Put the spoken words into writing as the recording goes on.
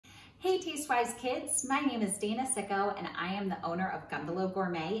Hey Taste-Wise kids, my name is Dana Sicko and I am the owner of Gundalow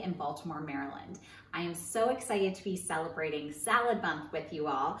Gourmet in Baltimore, Maryland. I am so excited to be celebrating Salad Month with you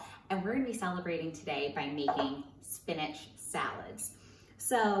all, and we're going to be celebrating today by making spinach salads.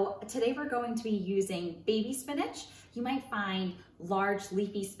 So today we're going to be using baby spinach. You might find large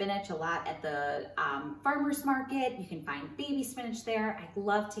leafy spinach a lot at the farmer's market. You can find baby spinach there. I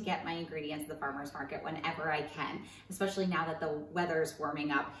love to get my ingredients at the farmer's market whenever I can, especially now that the weather is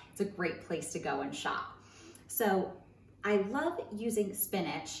warming up. It's a great place to go and shop. So I love using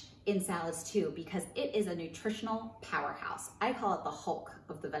spinach in salads too because it is a nutritional powerhouse. I call it the Hulk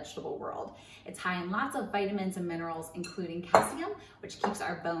of the vegetable world. It's high in lots of vitamins and minerals, including calcium, which keeps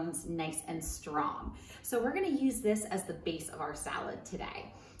our bones nice and strong. So we're gonna use this as the base of our salad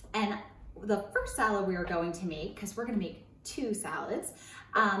today. And the first salad we are going to make, because we're gonna make two salads,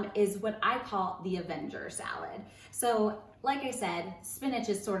 is what I call the Avenger salad. So like I said, spinach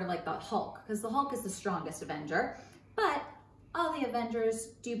is sort of like the Hulk, because the Hulk is the strongest Avenger, but all the Avengers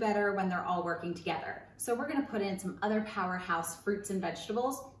do better when they're all working together. So we're gonna put in some other powerhouse fruits and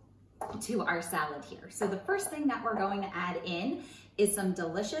vegetables to our salad here. So the first thing that we're going to add in is some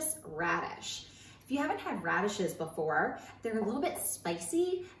delicious radish. If you haven't had radishes before, they're a little bit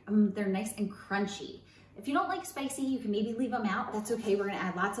spicy. They're nice and crunchy. If you don't like spicy, you can maybe leave them out. That's okay. We're gonna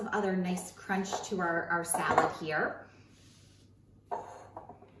add lots of other nice crunch to our salad here.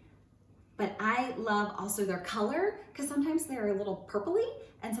 But I love also their color because sometimes they're a little purpley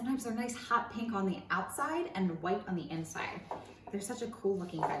and sometimes they're nice hot pink on the outside and white on the inside. They're such a cool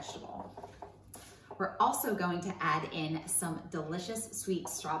looking vegetable. We're also going to add in some delicious sweet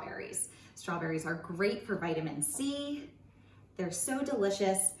strawberries. Strawberries are great for vitamin C. They're so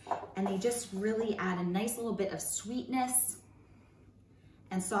delicious and they just really add a nice little bit of sweetness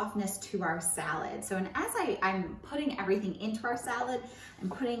and softness to our salad. So, and as I'm putting everything into our salad,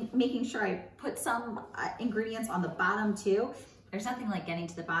 I'm making sure I put some ingredients on the bottom too. There's nothing like getting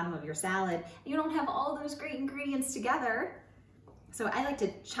to the bottom of your salad and you don't have all those great ingredients together. So I like to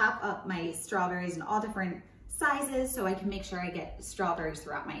chop up my strawberries in all different sizes so I can make sure I get strawberries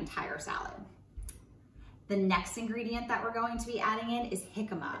throughout my entire salad. The next ingredient that we're going to be adding in is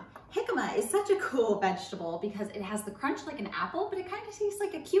jicama. Jicama is such a cool vegetable because it has the crunch like an apple, but it kind of tastes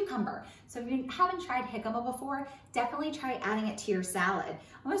like a cucumber. So if you haven't tried jicama before, definitely try adding it to your salad.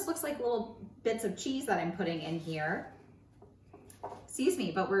 Almost looks like little bits of cheese that I'm putting in here. Excuse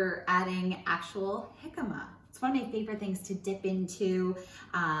me, but we're adding actual jicama. It's one of my favorite things to dip into,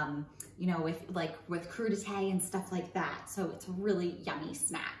 you know, with crudité and stuff like that. So it's a really yummy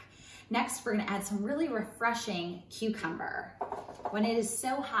snack. Next, we're gonna add some really refreshing cucumber. When it is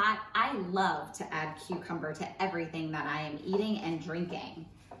so hot, I love to add cucumber to everything that I am eating and drinking.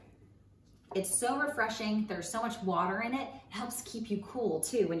 It's so refreshing. There's so much water in it. It helps keep you cool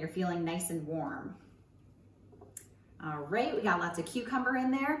too when you're feeling nice and warm. All right, we got lots of cucumber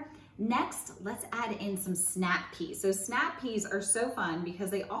in there. Next, let's add in some snap peas. So snap peas are so fun because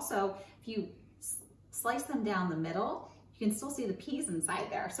they also, if you slice them down the middle, you can still see the peas inside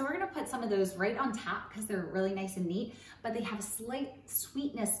there. So we're gonna put some of those right on top because they're really nice and neat, but they have a slight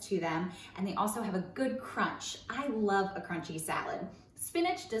sweetness to them and they also have a good crunch. I love a crunchy salad.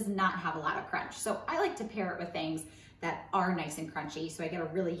 Spinach does not have a lot of crunch, so I like to pair it with things that are nice and crunchy so I get a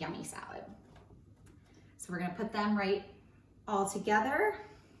really yummy salad. So we're gonna put them right all together,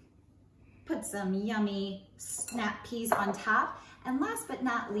 put some yummy snap peas on top, and last but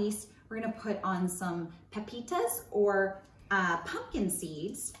not least, we're gonna put on some pepitas or pumpkin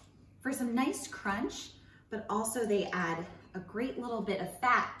seeds for some nice crunch, but also they add a great little bit of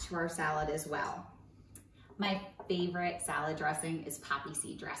fat to our salad as well. My favorite salad dressing is poppy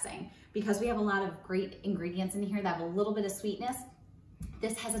seed dressing because we have a lot of great ingredients in here that have a little bit of sweetness.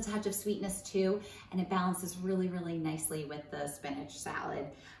 This has a touch of sweetness too, and it balances really, really nicely with the spinach salad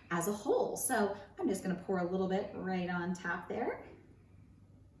as a whole. So I'm just gonna pour a little bit right on top there.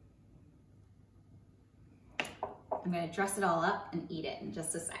 I'm gonna dress it all up and eat it in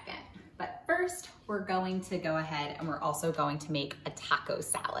just a second. But first, we're going to go ahead and we're also going to make a taco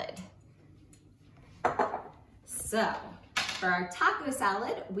salad. So, for our taco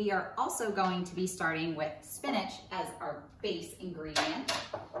salad, we are also going to be starting with spinach as our base ingredient.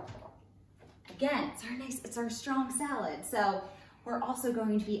 Again, it's our strong salad. So, we're also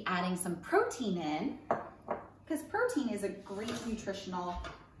going to be adding some protein in because protein is a great nutritional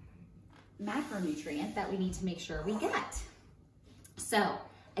macronutrient that we need to make sure we get. So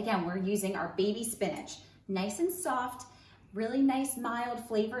again, we're using our baby spinach, nice and soft, really nice mild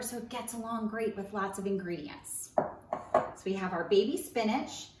flavor so it gets along great with lots of ingredients. So we have our baby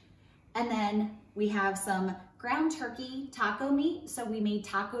spinach and then we have some ground turkey taco meat. So we made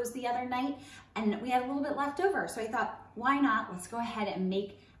tacos the other night and we had a little bit left over. So I thought, why not? Let's go ahead and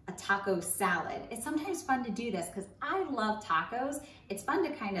make a taco salad. It's sometimes fun to do this because I love tacos. It's fun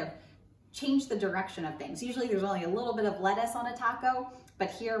to kind of change the direction of things. Usually there's only a little bit of lettuce on a taco, but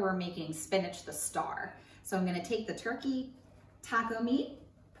here we're making spinach the star. So I'm gonna take the turkey taco meat,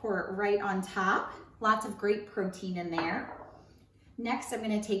 pour it right on top. Lots of great protein in there. Next, I'm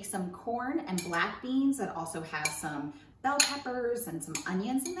gonna take some corn and black beans that also have some bell peppers and some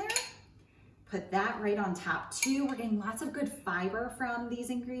onions in there. Put that right on top too. We're getting lots of good fiber from these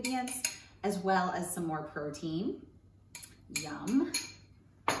ingredients, as well as some more protein. Yum.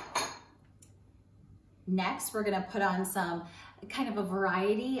 Next, we're gonna put on some kind of a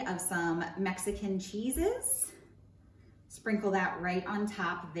variety of some Mexican cheeses. Sprinkle that right on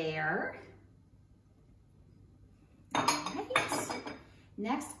top there. All right.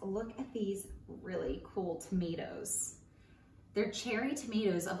 Next, look at these really cool tomatoes. They're cherry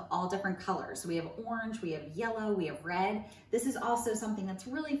tomatoes of all different colors. So we have orange, we have yellow, we have red. This is also something that's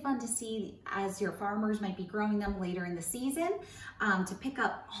really fun to see as your farmers might be growing them later in the season, to pick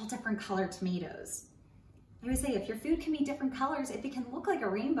up all different colored tomatoes. I would say if your food can be different colors, if it can look like a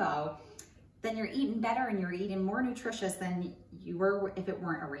rainbow, then you're eating better and you're eating more nutritious than you were if it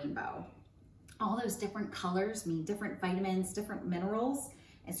weren't a rainbow. All those different colors mean different vitamins, different minerals.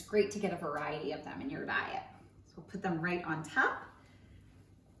 It's great to get a variety of them in your diet. So we'll put them right on top.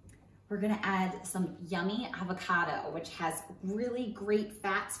 We're gonna add some yummy avocado, which has really great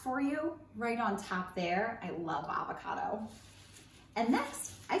fats for you, right on top there. I love avocado. And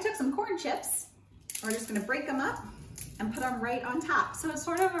next, I took some corn chips. We're just gonna break them up and put them right on top. So it's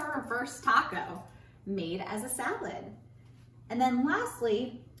sort of a reverse taco made as a salad. And then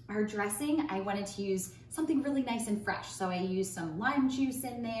lastly, our dressing, I wanted to use something really nice and fresh. So I used some lime juice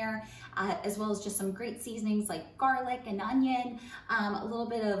in there, as well as just some great seasonings like garlic and onion, a little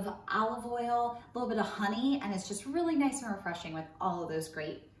bit of olive oil, a little bit of honey, and it's just really nice and refreshing with all of those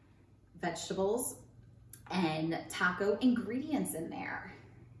great vegetables and taco ingredients in there.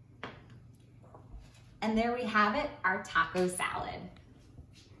 And there we have it, our taco salad.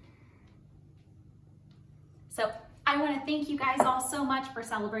 So I want to thank you guys all so much for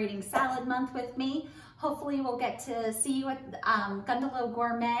celebrating Salad Month with me. Hopefully we'll get to see you at Gundalow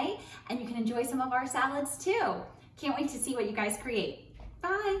Gourmet and you can enjoy some of our salads too. Can't wait to see what you guys create.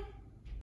 Bye.